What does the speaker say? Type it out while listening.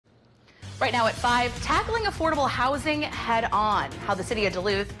Right now at 5, tackling affordable housing head on, how the city of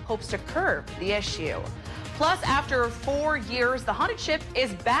Duluth hopes to curb the issue. Plus, after 4 years, the Haunted Ship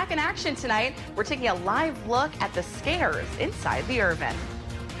is back in action tonight. We're taking a live look at the scares inside the Irvin.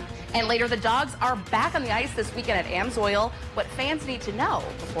 And later, the Dogs are back on the ice this weekend at Amsoil. What fans need to know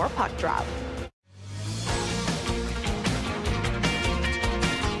before puck drop.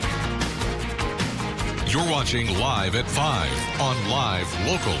 You're watching Live at 5 on Live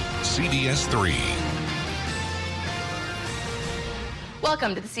Local CBS3.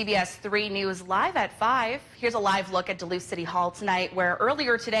 Welcome to the CBS3 News Live at 5. Here's a live look at Duluth City Hall tonight, where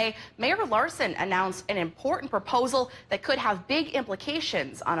earlier today, Mayor Larson announced an important proposal that could have big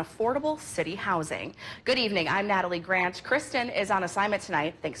implications on affordable city housing. Good evening, I'm Natalie Grant. Kristen is on assignment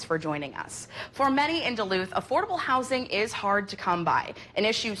tonight. Thanks for joining us. For many in Duluth, affordable housing is hard to come by. An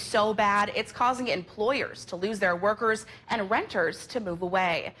issue so bad, it's causing employers to lose their workers and renters to move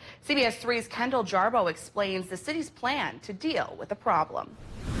away. CBS3's Kendall Jarbo explains the city's plan to deal with the problem.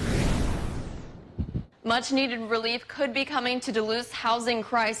 Much needed relief could be coming to Duluth's housing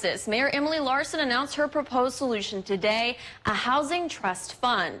crisis. Mayor Emily Larson announced her proposed solution today, a housing trust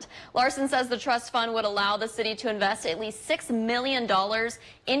fund. Larson says the trust fund would allow the city to invest at least $6 million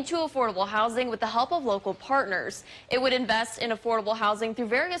into affordable housing with the help of local partners. It would invest in affordable housing through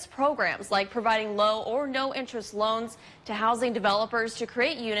various programs like providing low or no interest loans to housing developers to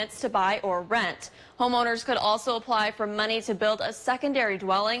create units to buy or rent. Homeowners could also apply for money to build a secondary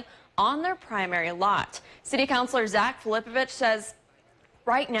dwelling on their primary lot. City Councilor Zach Filipovich says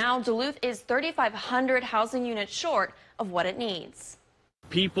right now Duluth is 3,500 housing units short of what it needs.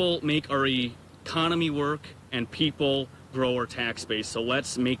 People make our economy work and people grow our tax base, so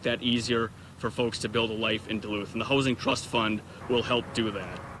let's make that easier for folks to build a life in Duluth, and the Housing Trust Fund will help do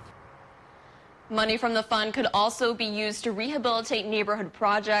that. Money from the fund could also be used to rehabilitate neighborhood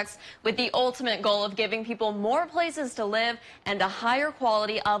projects with the ultimate goal of giving people more places to live and a higher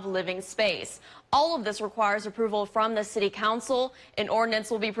quality of living space. All of this requires approval from the City Council. An ordinance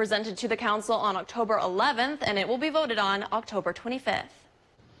will be presented to the Council on October 11th, and it will be voted on October 25th.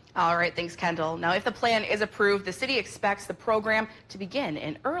 All right, thanks, Kendall. Now, if the plan is approved, the city expects the program to begin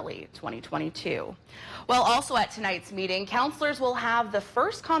in early 2022. Well, also at tonight's meeting, councilors will have the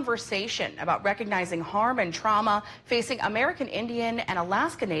first conversation about recognizing harm and trauma facing American Indian and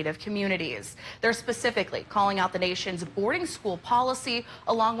Alaska Native communities. They're specifically calling out the nation's boarding school policy,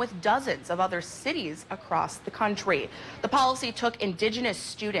 along with dozens of other cities across the country. The policy took Indigenous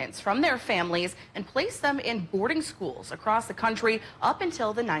students from their families and placed them in boarding schools across the country up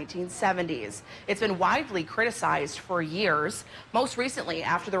until the 1970s. It's been widely criticized for years, most recently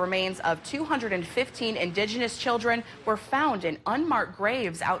after the remains of 215 Indigenous children were found in unmarked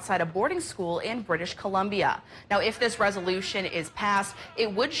graves outside a boarding school in British Columbia. Now, if this resolution is passed,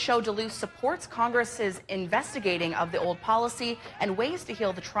 it would show Duluth supports Congress's investigating of the old policy and ways to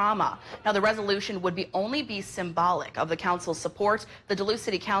heal the trauma. Now, the resolution would only be symbolic of the council's support. The Duluth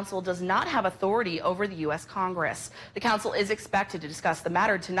City Council does not have authority over the U.S. Congress. The council is expected to discuss the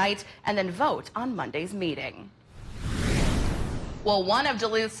matter tonight and then vote on Monday's meeting. Well, one of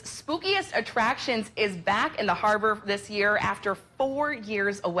Duluth's spookiest attractions is back in the harbor this year after 4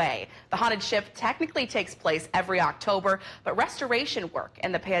 years away. The Haunted Ship technically takes place every October, but restoration work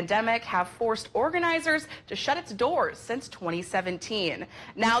and the pandemic have forced organizers to shut its doors since 2017.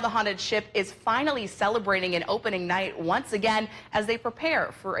 Now the Haunted Ship is finally celebrating an opening night once again as they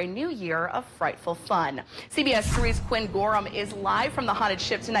prepare for a new year of frightful fun. CBS3's Quinn Gorham is live from the Haunted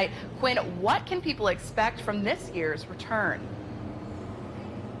Ship tonight. Quinn, what can people expect from this year's return?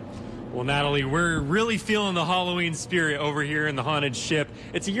 Well, Natalie, we're really feeling the Halloween spirit over here in the Haunted Ship.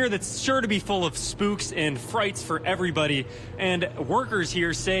 It's a year that's sure to be full of spooks and frights for everybody, and workers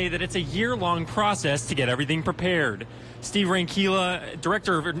here say that it's a year-long process to get everything prepared. Steve Rankila,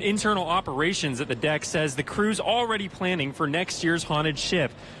 Director of Internal Operations at the deck, says the crew's already planning for next year's Haunted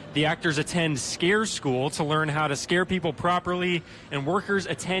Ship. The actors attend scare school to learn how to scare people properly, and workers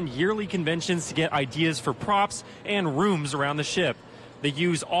attend yearly conventions to get ideas for props and rooms around the ship. They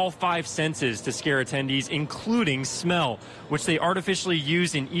use all 5 senses to scare attendees, including smell, which they artificially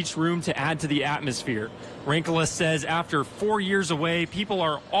use in each room to add to the atmosphere. Rankila says after 4 years away, people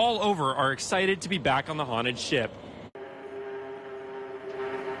all over are excited to be back on the Haunted Ship.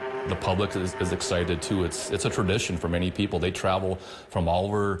 The public is excited too. It's a tradition for many people. They travel from all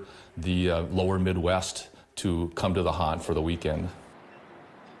over the lower Midwest to come to the haunt for the weekend.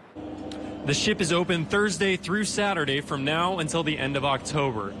 The ship is open Thursday through Saturday from now until the end of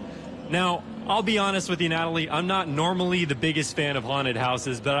October. Now, I'll be honest with you, Natalie, I'm not normally the biggest fan of haunted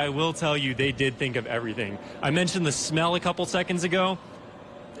houses, but I will tell you they did think of everything. I mentioned the smell a couple seconds ago.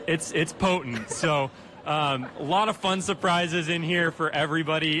 it's potent. So a lot of fun surprises in here for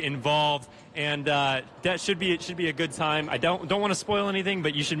everybody involved, and that should be a good time. I don't want to spoil anything,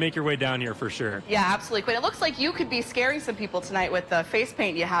 but you should make your way down here for sure. Yeah, absolutely, Quinn. It looks like you could be scaring some people tonight with the face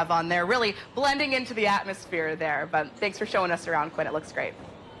paint you have on there, really blending into the atmosphere there. But thanks for showing us around, Quinn. It looks great.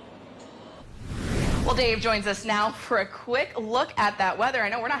 Well, Dave joins us now for a quick look at that weather. I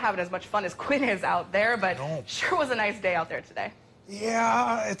know we're not having as much fun as Quinn is out there, but sure was a nice day out there today.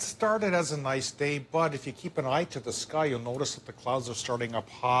 Yeah, it started as a nice day, but if you keep an eye to the sky, you'll notice that the clouds are starting up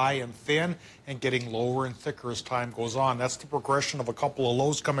high and thin and getting lower and thicker as time goes on. That's the progression of a couple of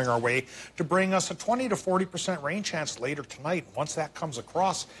lows coming our way to bring us a 20 to 40% rain chance later tonight. Once that comes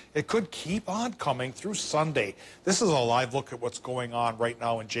across, it could keep on coming through Sunday. This is a live look at what's going on right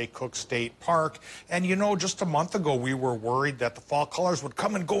now in Jay Cooke State Park. And you know, just a month ago, we were worried that the fall colors would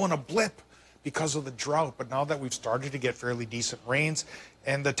come and go in a blip because of the drought, but now that we've started to get fairly decent rains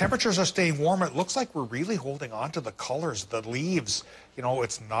and the temperatures are staying warm, it looks like we're really holding on to the colors, the leaves. You know,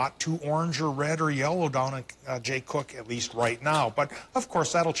 it's not too orange or red or yellow down in Jay Cooke, at least right now. But, of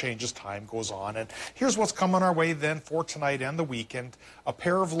course, that'll change as time goes on. And here's what's coming our way then for tonight and the weekend. A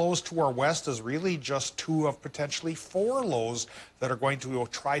pair of lows to our west is really just two of potentially four lows that are going to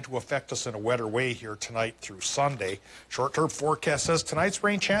try to affect us in a wetter way here tonight through Sunday. Short-term forecast says tonight's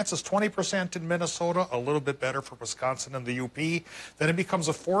rain chance is 20% in Minnesota, a little bit better for Wisconsin and the UP. Then it becomes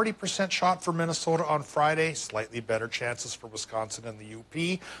a 40% shot for Minnesota on Friday, slightly better chances for Wisconsin and the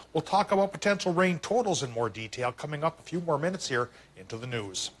UP. We'll talk about potential rain totals in more detail coming up a few more minutes here into the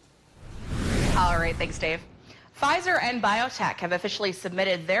news. All right, thanks, Dave. Pfizer and biotech have officially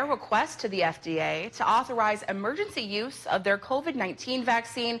submitted their request to the FDA to authorize emergency use of their COVID-19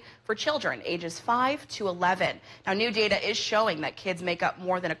 vaccine for children ages 5 to 11. Now, new data is showing that kids make up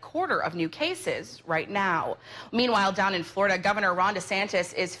more than a quarter of new cases right now. Meanwhile, down in Florida, Governor Ron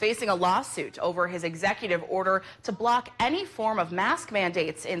DeSantis is facing a lawsuit over his executive order to block any form of mask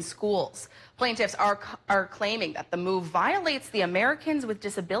mandates in schools. Plaintiffs are claiming that the move violates the Americans with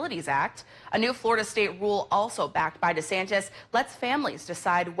Disabilities Act. A new Florida state rule, also backed by DeSantis, lets families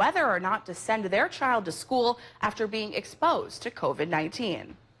decide whether or not to send their child to school after being exposed to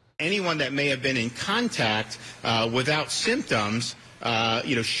COVID-19. Anyone that may have been in contact without symptoms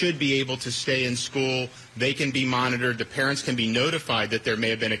should be able to stay in school. They can be monitored. The parents can be notified that there may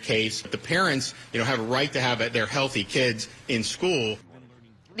have been a case. The parents, have a right to have their healthy kids in school.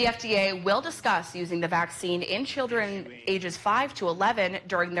 The FDA will discuss using the vaccine in children ages 5 to 11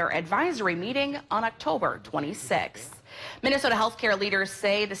 during their advisory meeting on October 26th. Minnesota healthcare leaders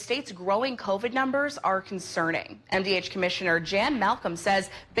say the state's growing COVID numbers are concerning. MDH Commissioner Jan Malcolm says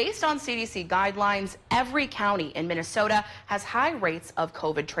based on CDC guidelines, every county in Minnesota has high rates of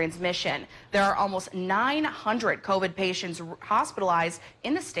COVID transmission. There are almost 900 COVID patients hospitalized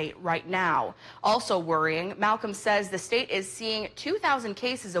in the state right now. Also worrying, Malcolm says the state is seeing 2,000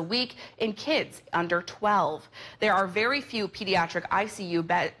 cases a week in kids under 12. There are very few pediatric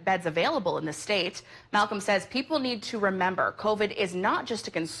ICU beds available in the state. Malcolm says people need to remember COVID is not just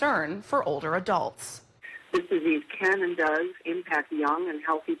a concern for older adults. This disease can and does impact young and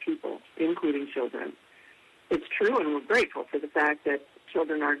healthy people, including children. It's true, and we're grateful for the fact that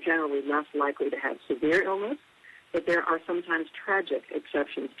children are generally less likely to have severe illness, but there are sometimes tragic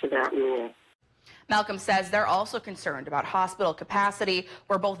exceptions to that rule. Malcolm says they're also concerned about hospital capacity,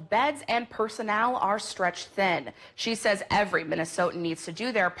 where both beds and personnel are stretched thin. She says every Minnesotan needs to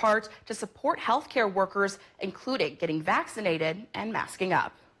do their part to support healthcare workers, including getting vaccinated and masking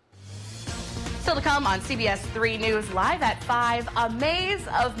up. Still to come on CBS3 News live at 5, a maze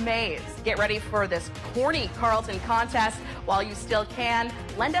of Mays. Get ready for this corny Carlton contest while you still can.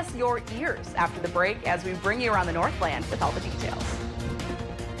 Lend us your ears after the break as we bring you around the Northland with all the details.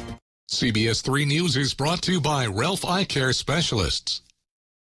 CBS 3 News is brought to you by Ralph Eye Care Specialists.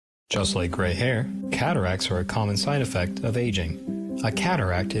 Just like gray hair, cataracts are a common side effect of aging. A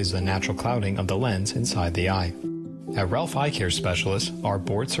cataract is the natural clouding of the lens inside the eye. At Ralph Eye Care Specialists, our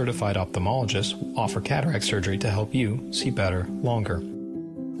board-certified ophthalmologists offer cataract surgery to help you see better longer.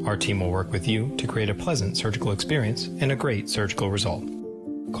 Our team will work with you to create a pleasant surgical experience and a great surgical result.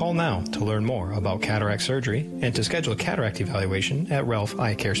 Call now to learn more about cataract surgery and to schedule a cataract evaluation at Ralph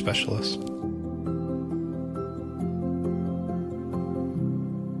Eye Care Specialists.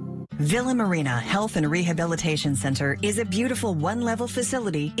 Villa Marina Health and Rehabilitation Center is a beautiful one-level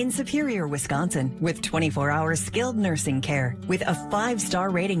facility in Superior, Wisconsin, with 24-hour skilled nursing care. With a 5-star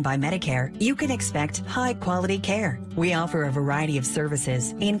rating by Medicare, you can expect high-quality care. We offer a variety of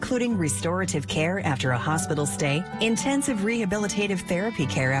services, including restorative care after a hospital stay, intensive rehabilitative therapy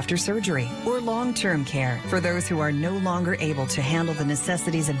care after surgery, or long-term care for those who are no longer able to handle the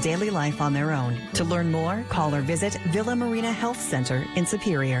necessities of daily life on their own. To learn more, call or visit Villa Marina Health Center in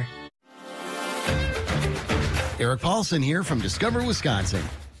Superior. Eric Paulson here from Discover Wisconsin.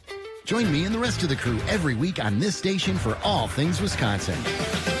 Join me and the rest of the crew every week on this station for all things Wisconsin.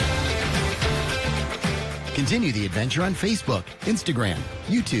 Continue the adventure on Facebook, Instagram,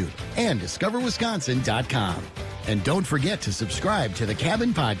 YouTube, and discoverwisconsin.com. And don't forget to subscribe to the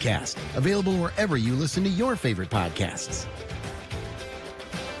Cabin Podcast, available wherever you listen to your favorite podcasts.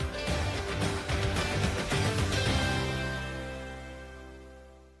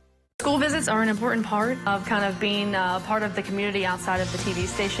 School visits are an important part of kind of being part of the community outside of the TV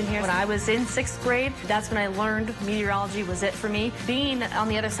station here. When I was in 6th grade, that's when I learned meteorology was it for me. Being on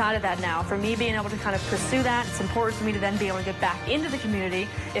the other side of that now, for me being able to kind of pursue that, it's important for me to then be able to get back into the community.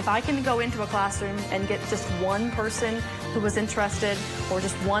 If I can go into a classroom and get just one person who was interested, or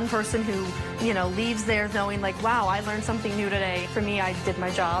just one person who, you know, leaves there knowing like, wow, I learned something new today. For me, I did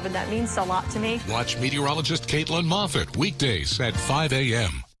my job, and that means a lot to me. Watch meteorologist Caitlin Moffitt weekdays at 5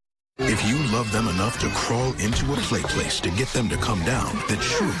 a.m. If you love them enough to crawl into a play place to get them to come down, then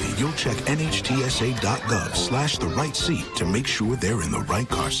surely you'll check nhtsa.gov/the right seat to make sure they're in the right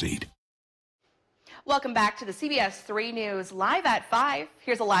car seat. Welcome back to the CBS3 News Live at 5.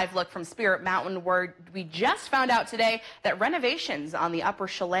 Here's a live look from Spirit Mountain, where we just found out today that renovations on the Upper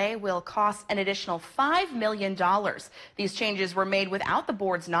Chalet will cost an additional $5 million. These changes were made without the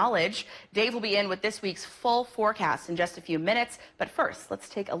board's knowledge. Dave will be in with this week's full forecast in just a few minutes. But first, let's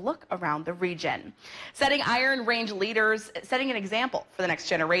take a look around the region. Setting Iron Range leaders, setting an example for the next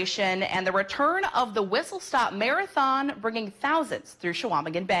generation, and the return of the Whistle Stop Marathon, bringing thousands through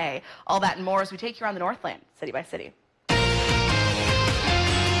Chequamegon Bay. All that and more as we take you around the Northland, city by city.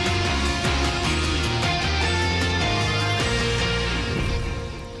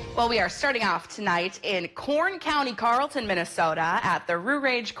 Well, we are starting off tonight in Corn County, Carlton, Minnesota at the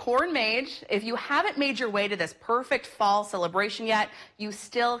Rurage Corn Mage. If you haven't made your way to this perfect fall celebration yet, you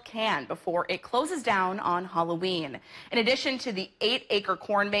still can before it closes down on Halloween. In addition to the 8-acre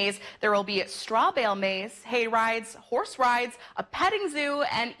corn maze, there will be straw bale maze, hay rides, horse rides, a petting zoo,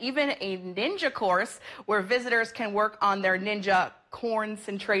 and even a ninja course where visitors can work on their ninja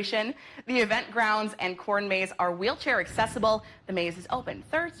concentration. The event grounds and corn maze are wheelchair accessible. The maze is open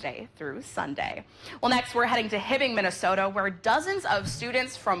Thursday through Sunday. Well, next we're heading to Hibbing, Minnesota, where dozens of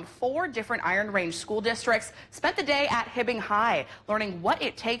students from 4 different Iron Range school districts spent the day at Hibbing High, learning what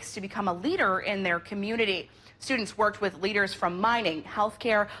it takes to become a leader in their community. Students worked with leaders from mining,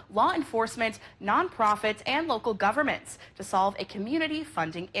 healthcare, law enforcement, nonprofits, and local governments to solve a community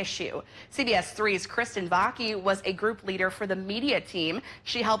funding issue. CBS3's Kristen Vaki was a group leader for the media team.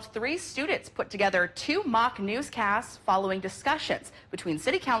 She helped 3 students put together 2 mock newscasts following discussions between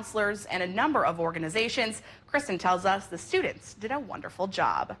city councilors and a number of organizations. Kristen tells us the students did a wonderful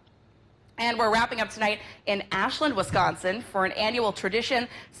job. And we're wrapping up tonight in Ashland, Wisconsin for an annual tradition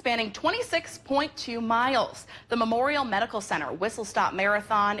spanning 26.2 miles. The Memorial Medical Center Whistle Stop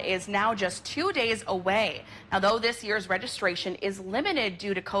Marathon is now just 2 days away. Now, though this year's registration is limited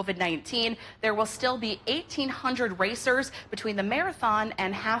due to COVID-19, there will still be 1,800 racers between the marathon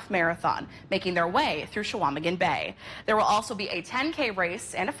and half marathon, making their way through Chequamegon Bay. There will also be a 10K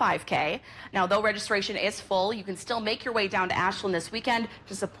race and a 5K. Now, though registration is full, you can still make your way down to Ashland this weekend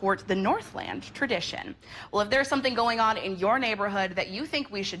to support the Northland tradition. Well, if there's something going on in your neighborhood that you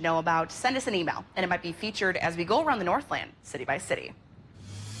think we should know about, send us an email, and it might be featured as we go around the Northland, city by city.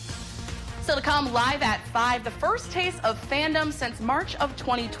 Still to come live at 5, the first taste of fandom since March of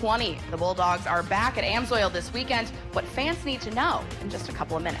 2020. The Bulldogs are back at Amsoil this weekend. What fans need to know in just a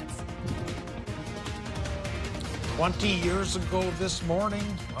couple of minutes. 20 years ago this morning,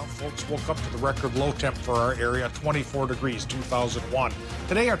 well, folks woke up to the record low temp for our area, 24 degrees, 2001.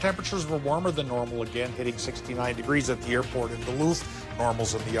 Today, our temperatures were warmer than normal again, hitting 69 degrees at the airport in Duluth.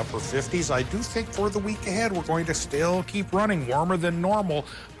 Normals in the upper 50s. I do think for the week ahead, we're going to still keep running warmer than normal.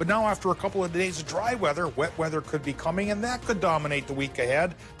 But now, after a couple of days of dry weather, wet weather could be coming, and that could dominate the week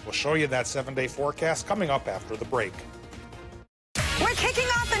ahead. We'll show you that 7-day forecast coming up after the break. We're kicking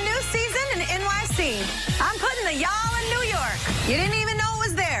off a new season in NYC. I'm putting the y'all in New York. You didn't even know it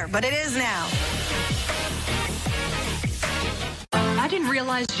was there, but it is now. I didn't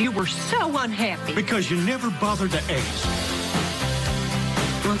realize you were so unhappy. Because you never bothered to ask.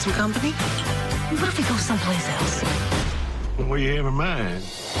 Want some company? What if we go someplace else? What do you have in mind?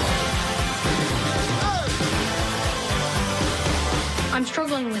 I'm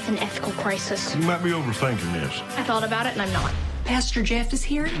struggling with an ethical crisis. You might be overthinking this. I thought about it and I'm not. Pastor Jeff is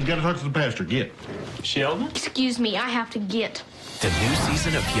here. You gotta talk to the pastor. Get. Sheldon? Excuse me, I have to get. The new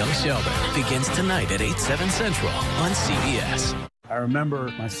season of Young Sheldon begins tonight at 8, 7 Central on CBS. I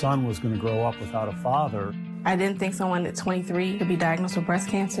remember my son was going to grow up without a father. I didn't think someone at 23 could be diagnosed with breast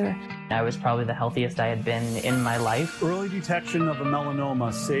cancer. I was probably the healthiest I had been in my life. Early detection of a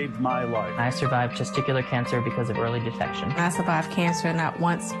melanoma saved my life. I survived testicular cancer because of early detection. I survived cancer not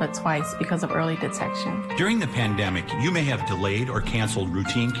once but twice because of early detection. During the pandemic, you may have delayed or canceled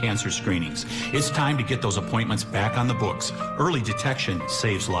routine cancer screenings. It's time to get those appointments back on the books. Early detection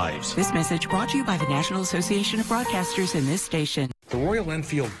saves lives. This message brought to you by the National Association of Broadcasters and this station. The Royal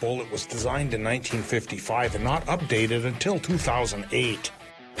Enfield Bullet was designed in 1955 and not updated until 2008.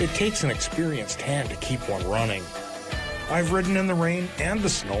 It takes an experienced hand to keep one running. I've ridden in the rain and the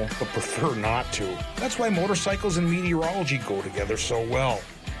snow, but prefer not to. That's why motorcycles and meteorology go together so well.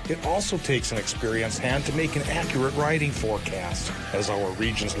 It also takes an experienced hand to make an accurate riding forecast. As our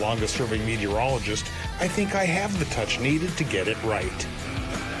region's longest-serving meteorologist, I think I have the touch needed to get it right.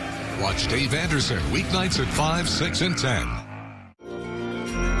 Watch Dave Anderson weeknights at 5, 6, and 10.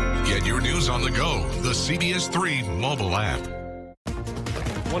 Get your news on the go, the CBS3 mobile app.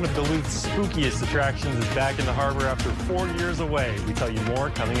 One of Duluth's spookiest attractions is back in the harbor after 4 years away. We tell you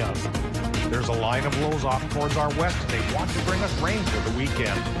more coming up. There's a line of lows off towards our west, and they want to bring us rain for the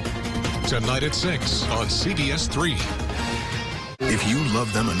weekend. Tonight at 6 on CBS3. If you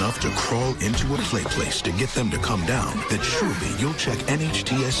love them enough to crawl into a play place to get them to come down, then surely you'll check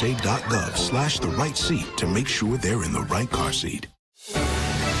nhtsa.gov/the right seat to make sure they're in the right car seat.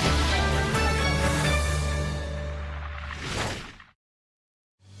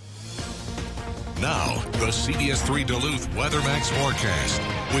 Now, the CBS3 Duluth WeatherMax forecast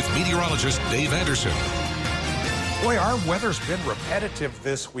with meteorologist Dave Anderson. Boy, our weather's been repetitive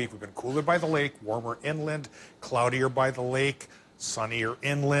this week. We've been cooler by the lake, warmer inland, cloudier by the lake, sunnier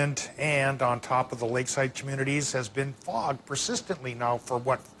inland, and on top of the lakeside communities has been fog persistently now for,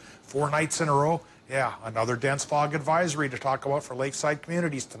 4 nights in a row? Yeah, another dense fog advisory to talk about for lakeside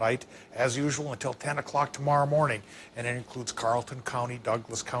communities tonight, as usual, until 10 o'clock tomorrow morning. And it includes Carleton County,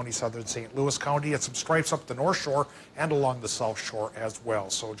 Douglas County, southern St. Louis County, and some stripes up the North Shore and along the South Shore as well.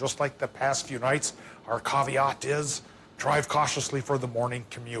 So just like the past few nights, our caveat is drive cautiously for the morning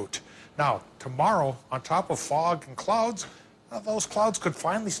commute. Now, tomorrow, on top of fog and clouds, those clouds could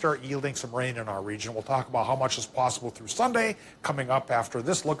finally start yielding some rain in our region. We'll talk about how much is possible through Sunday coming up after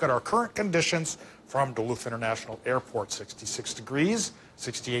this look at our current conditions from Duluth International Airport. 66 degrees,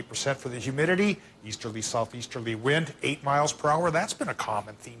 68% for the humidity, easterly southeasterly wind, 8 miles per hour. That's been a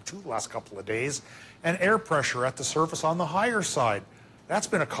common theme too the last couple of days. And air pressure at the surface on the higher side. That's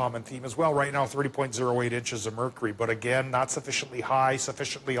been a common theme as well. Right now, 30.08 inches of mercury, but again, not sufficiently high,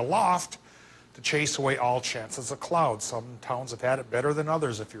 sufficiently aloft to chase away all chances of clouds. Some towns have had it better than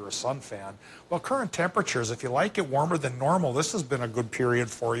others if you're a sun fan. Well, current temperatures, if you like it warmer than normal, this has been a good period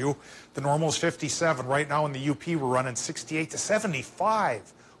for you. The normal is 57. Right now in the UP, we're running 68 to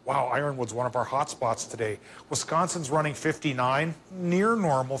 75. Wow, Ironwood's one of our hot spots today. Wisconsin's running 59, near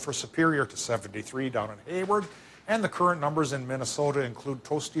normal for Superior, to 73 down in Hayward. And the current numbers in Minnesota include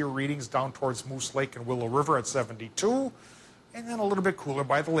toastier readings down towards Moose Lake and Willow River at 72. And then a little bit cooler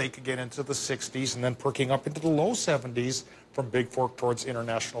by the lake again into the 60s, and then perking up into the low 70s from Big Fork towards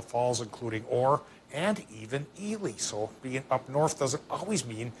International Falls, including Orr and even Ely. So being up north doesn't always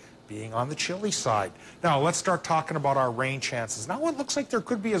mean being on the chilly side. Now let's start talking about our rain chances. Now it looks like there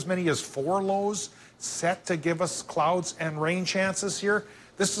could be as many as 4 lows set to give us clouds and rain chances here.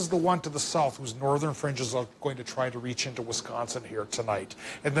 This is the one to the south whose northern fringes are going to try to reach into Wisconsin here tonight.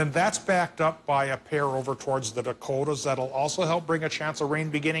 And then that's backed up by a pair over towards the Dakotas that'll also help bring a chance of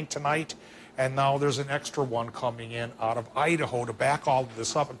rain beginning tonight. And now there's an extra one coming in out of Idaho to back all of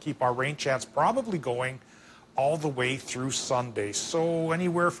this up and keep our rain chance probably going all the way through Sunday. So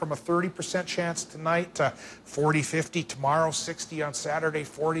anywhere from a 30% chance tonight to 40, 50 tomorrow, 60 on Saturday,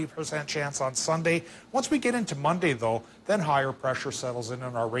 40% chance on Sunday. Once we get into Monday, though, then higher pressure settles in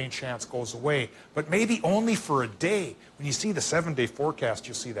and our rain chance goes away. But maybe only for a day. When you see the 7-day forecast,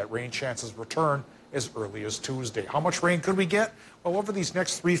 you'll see that rain chances return as early as Tuesday. How much rain could we get? Well, over these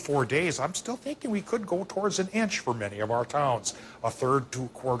next 3-4 days, I'm still thinking we could go towards an inch for many of our towns, a third to a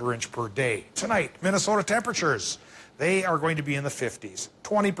quarter inch per day. Tonight, Minnesota temperatures, they are going to be in the 50s,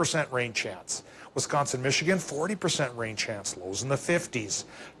 20% rain chance. Wisconsin-Michigan, 40% rain chance, lows in the 50s.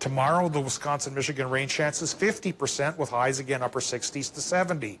 Tomorrow, the Wisconsin-Michigan rain chance is 50% with highs again upper 60s to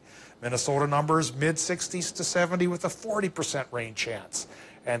 70. Minnesota numbers mid-60s to 70 with a 40% rain chance.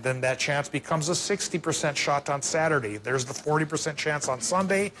 And then that chance becomes a 60% shot on Saturday. There's the 40% chance on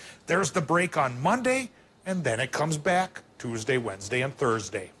Sunday. There's the break on Monday. And then it comes back Tuesday, Wednesday, and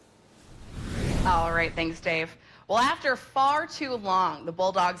Thursday. All right, thanks, Dave. Well, after far too long, the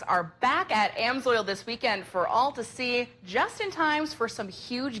Bulldogs are back at Amsoil this weekend for all to see, just in time for some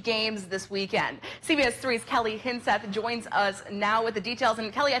huge games this weekend. CBS 3's Kelly Hinseth joins us now with the details.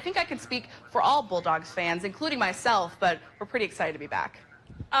 And Kelly, I think I can speak for all Bulldogs fans, including myself, but we're pretty excited to be back.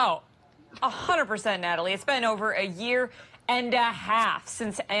 Oh, 100%, Natalie. It's been over a year and a half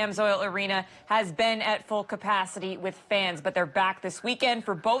since Amsoil Arena has been at full capacity with fans, but they're back this weekend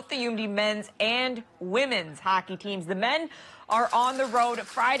for both the UMD men's and women's hockey teams. The men are on the road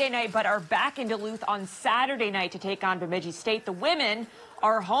Friday night, but are back in Duluth on Saturday night to take on Bemidji State. The women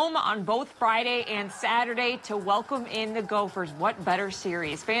are home on both Friday and Saturday to welcome in the Gophers. What better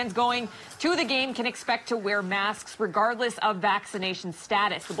series? Fans going to the game can expect to wear masks regardless of vaccination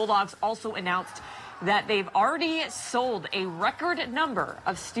status. The Bulldogs also announced that they've already sold a record number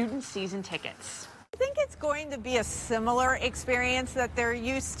of student season tickets. I think it's going to be a similar experience that they're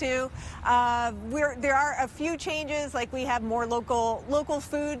used to. There are a few changes, like we have more local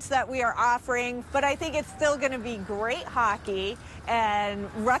foods that we are offering, but I think it's still going to be great hockey and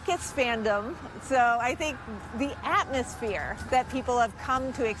ruckus fandom. So I think the atmosphere that people have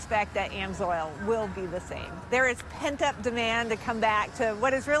come to expect at Amsoil will be the same. There is pent-up demand to come back to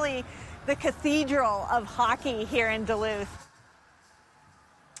what is really the cathedral of hockey here in Duluth.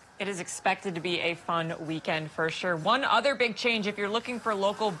 It is expected to be a fun weekend for sure. One other big change, if you're looking for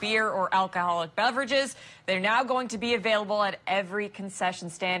local beer or alcoholic beverages, they're now going to be available at every concession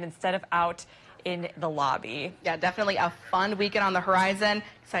stand instead of out in the lobby. Yeah, definitely a fun weekend on the horizon.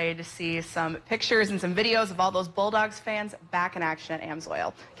 Excited to see some pictures and some videos of all those Bulldogs fans back in action at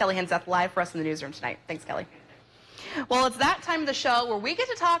Amsoil. Kelly Hinseth live for us in the newsroom tonight. Thanks, Kelly. Well, it's that time of the show where we get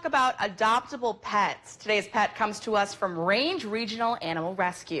to talk about adoptable pets. Today's pet comes to us from Range Regional Animal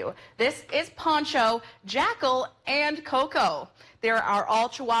Rescue. This is Poncho, Jackal, and Coco. There are all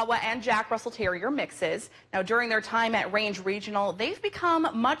Chihuahua and Jack Russell Terrier mixes. Now, during their time at Range Regional, they've become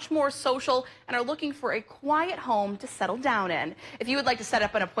much more social and are looking for a quiet home to settle down in. If you would like to set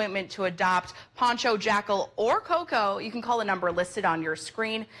up an appointment to adopt Poncho, Jackal, or Coco, you can call the number listed on your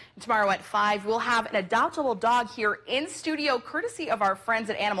screen. And tomorrow at 5, we'll have an adoptable dog here in studio, courtesy of our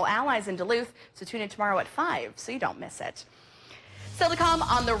friends at Animal Allies in Duluth. So tune in tomorrow at 5 so you don't miss it. Still to come,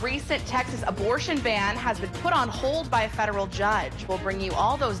 on the recent Texas abortion ban has been put on hold by a federal judge. We'll bring you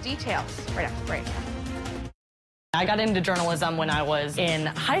all those details right after the break. I got into journalism when I was in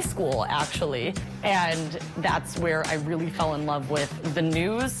high school, actually, and that's where I really fell in love with the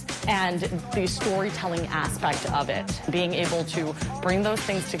news and the storytelling aspect of it. Being able to bring those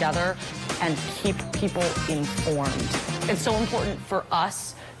things together and keep people informed. It's so important for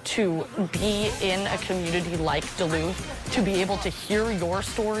us to be in a community like Duluth, to be able to hear your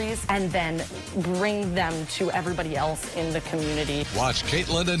stories and then bring them to everybody else in the community. Watch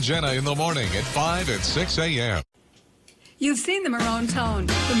Caitlin and Jenna in the morning at 5 and 6 a.m. You've seen them around town,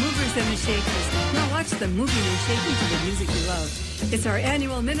 the movers and the shakers. Now watch them moving and shaking to the music you love. It's our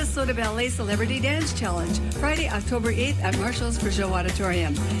annual Minnesota Ballet Celebrity Dance Challenge, Friday, October 8th at Marshall's Peugeot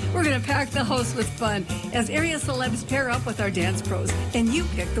Auditorium. We're going to pack the house with fun as area celebs pair up with our dance pros, and you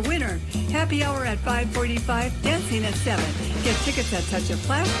pick the winner. Happy hour at 5:45, dancing at 7. Get tickets at Touch of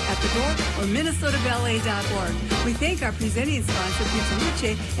Flash, at the door, or minnesotaballet.org. We thank our presenting sponsor, Pizza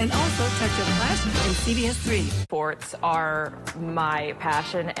Luce, and also Touch of Flash and CBS3. Sports are my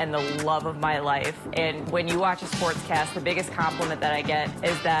passion and the love of my life. And when you watch a sportscast, the biggest compliment that I get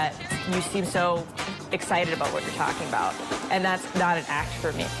is that you seem so excited about what you're talking about. And that's not an act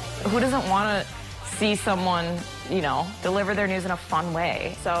for me. Who doesn't want to see someone, deliver their news in a fun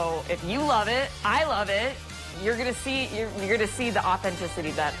way? So if you love it, I love it. You're gonna see the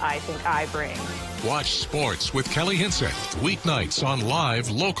authenticity that I think I bring. Watch Sports with Kelly Hinseth, weeknights on Live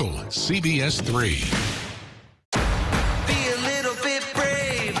Local CBS3. Be a little bit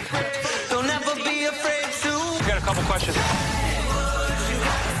brave. Don't ever be afraid to. We've got a couple questions.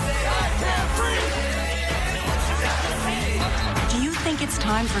 Do you think it's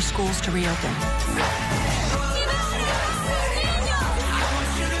time for schools to reopen?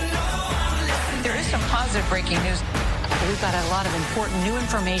 There is some positive breaking news. We've got a lot of important new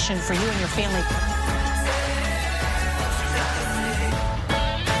information for you and your family.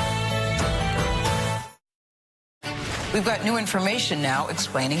 We've got new information now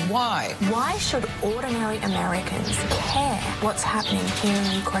explaining why. Why should ordinary Americans care what's happening here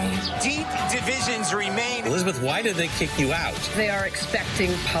in Ukraine? Deep divisions remain. Elizabeth, why did they kick you out? They are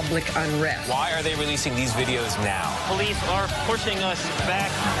expecting public unrest. Why are they releasing these videos now? Police are pushing us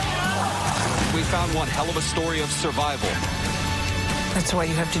back. We found one hell of a story of survival. That's why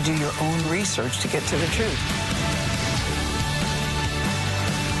you have to do your own research to get to the truth.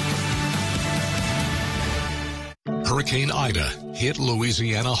 Hurricane Ida hit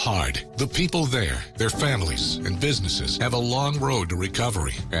Louisiana hard. The people there, their families, and businesses have a long road to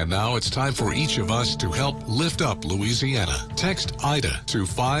recovery. And now it's time for each of us to help lift up Louisiana. Text IDA to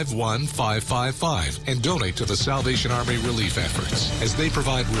 51555 and donate to the Salvation Army relief efforts as they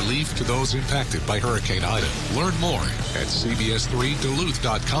provide relief to those impacted by Hurricane Ida. Learn more at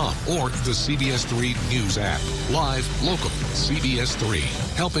CBS3Duluth.com or the CBS3 News app. Live, local, CBS3,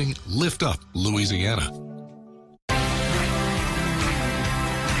 helping lift up Louisiana.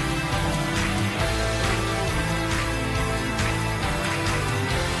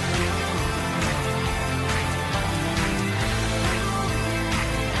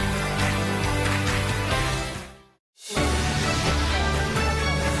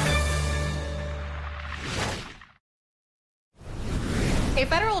 A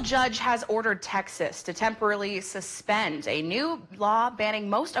federal judge has ordered Texas to temporarily suspend a new law banning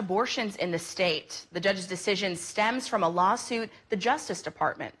most abortions in the state. The judge's decision stems from a lawsuit the Justice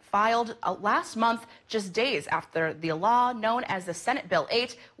Department filed last month, just days after the law known as the Senate Bill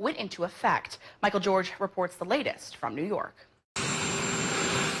 8 went into effect. Michael George reports the latest from New York.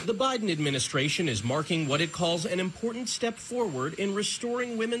 The Biden administration is marking what it calls an important step forward in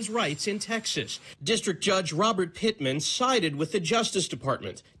restoring women's rights in Texas. District Judge Robert Pittman sided with the Justice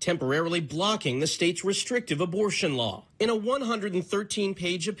Department, temporarily blocking the state's restrictive abortion law. In a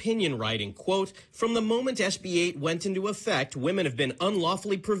 113-page opinion writing, quote, "From the moment SB 8 went into effect, women have been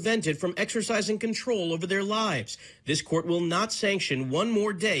unlawfully prevented from exercising control over their lives. This court will not sanction one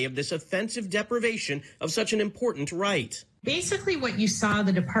more day of this offensive deprivation of such an important right." Basically, what you saw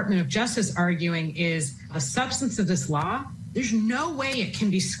the Department of Justice arguing is the substance of this law. There's no way it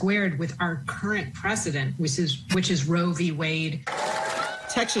can be squared with our current precedent, which is Roe v. Wade.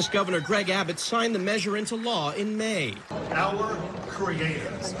 Texas Governor Greg Abbott signed the measure into law in May. Our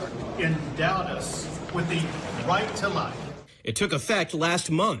creators endowed us with the right to life. It took effect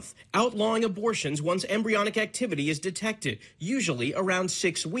last month, outlawing abortions once embryonic activity is detected, usually around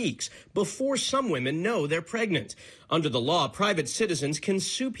 6 weeks, before some women know they're pregnant. Under the law, private citizens can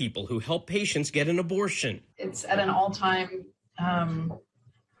sue people who help patients get an abortion. It's at an all-time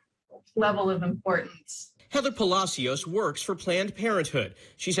level of importance. Heather Palacios works for Planned Parenthood.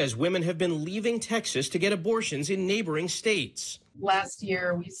 She says women have been leaving Texas to get abortions in neighboring states. Last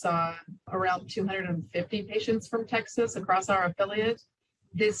year, we saw around 250 patients from Texas across our affiliate.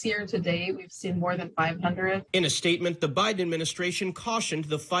 This year to date, we've seen more than 500. In a statement, the Biden administration cautioned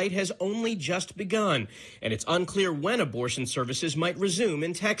the fight has only just begun, and it's unclear when abortion services might resume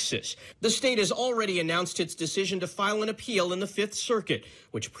in Texas. The state has already announced its decision to file an appeal in the Fifth Circuit,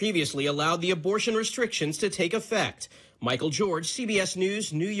 which previously allowed the abortion restrictions to take effect. Michael George, CBS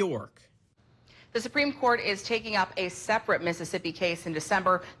News, New York. The Supreme Court is taking up a separate Mississippi case in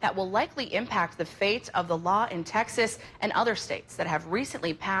December that will likely impact the fate of the law in Texas and other states that have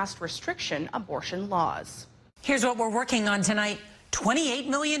recently passed restriction abortion laws. Here's what we're working on tonight. 28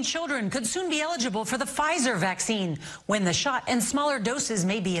 million children could soon be eligible for the Pfizer vaccine when the shot and smaller doses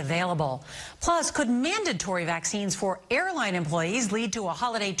may be available. Plus, could mandatory vaccines for airline employees lead to a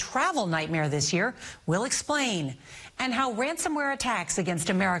holiday travel nightmare this year? We'll explain. And how ransomware attacks against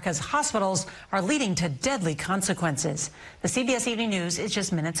America's hospitals are leading to deadly consequences. The CBS Evening News is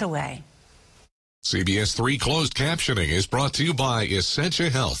just minutes away. CBS 3 closed captioning is brought to you by Essentia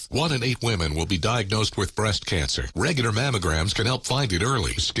Health. 1 in 8 women will be diagnosed with breast cancer. Regular mammograms can help find it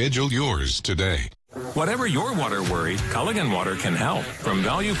early. Schedule yours today. Whatever your water worry, Culligan Water can help. From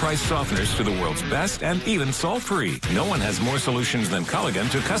value-priced softeners to the world's best and even salt-free. No one has more solutions than Culligan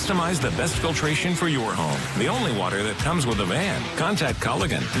to customize the best filtration for your home. The only water that comes with a van. Contact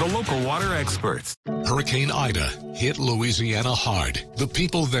Culligan, the local water experts. Hurricane Ida hit Louisiana hard. The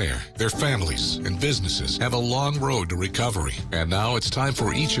people there, their families, and businesses have a long road to recovery. And now it's time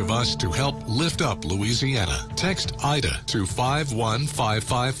for each of us to help lift up Louisiana. Text IDA to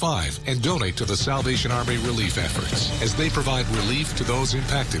 51555 and donate to the Salvation Army relief efforts as they provide relief to those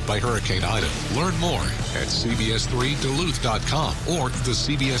impacted by Hurricane Ida. Learn more at CBS3Duluth.com or the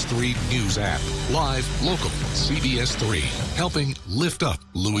CBS3 News app. Live, local, CBS3, helping lift up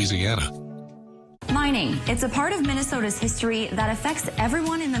Louisiana. Mining. It's a part of Minnesota's history that affects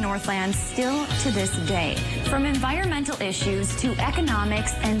everyone in the Northland still to this day. From environmental issues to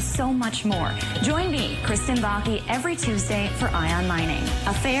economics and so much more. Join me, Kristen Bakke, every Tuesday for Eye on Mining,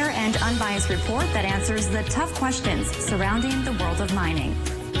 a fair and unbiased report that answers the tough questions surrounding the world of mining.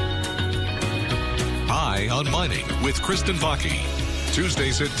 Eye on Mining with Kristen Bakke.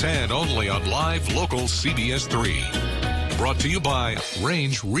 Tuesdays at 10 only on live local CBS3. Brought to you by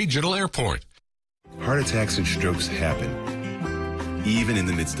Range Regional Airport. Heart attacks and strokes happen, even in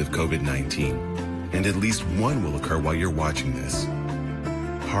the midst of COVID-19, and at least one will occur while you're watching this.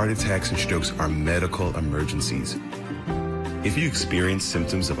 Heart attacks and strokes are medical emergencies. If you experience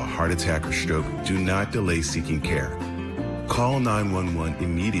symptoms of a heart attack or stroke, do not delay seeking care. Call 911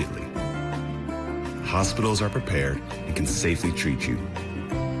 immediately. Hospitals are prepared and can safely treat you.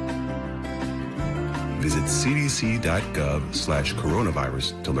 Visit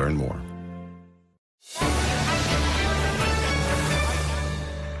cdc.gov/coronavirus to learn more.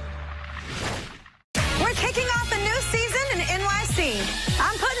 We're kicking off a new season in NYC.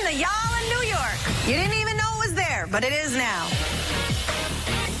 I'm putting the y'all in New York. You didn't even know it was there, but it is now.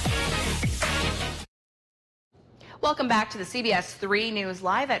 Welcome back to the CBS3 News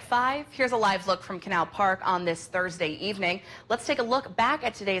Live at 5. Here's a live look from Canal Park on this Thursday evening. Let's take a look back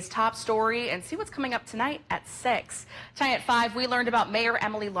at today's top story and see what's coming up tonight at 6. Tonight at 5, we learned about Mayor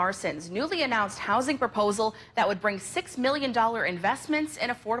Emily Larson's newly announced housing proposal that would bring $6 million investments in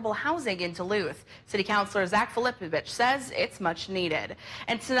affordable housing in Duluth. City Councilor Zach Filipovich says it's much needed.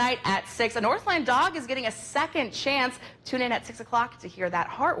 And tonight at 6, a Northland dog is getting a second chance. Tune in at 6 o'clock to hear that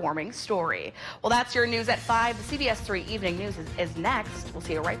heartwarming story. Well, that's your news at 5. The CBS3 Evening News is next. We'll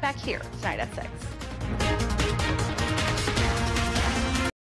see you right back here tonight at 6.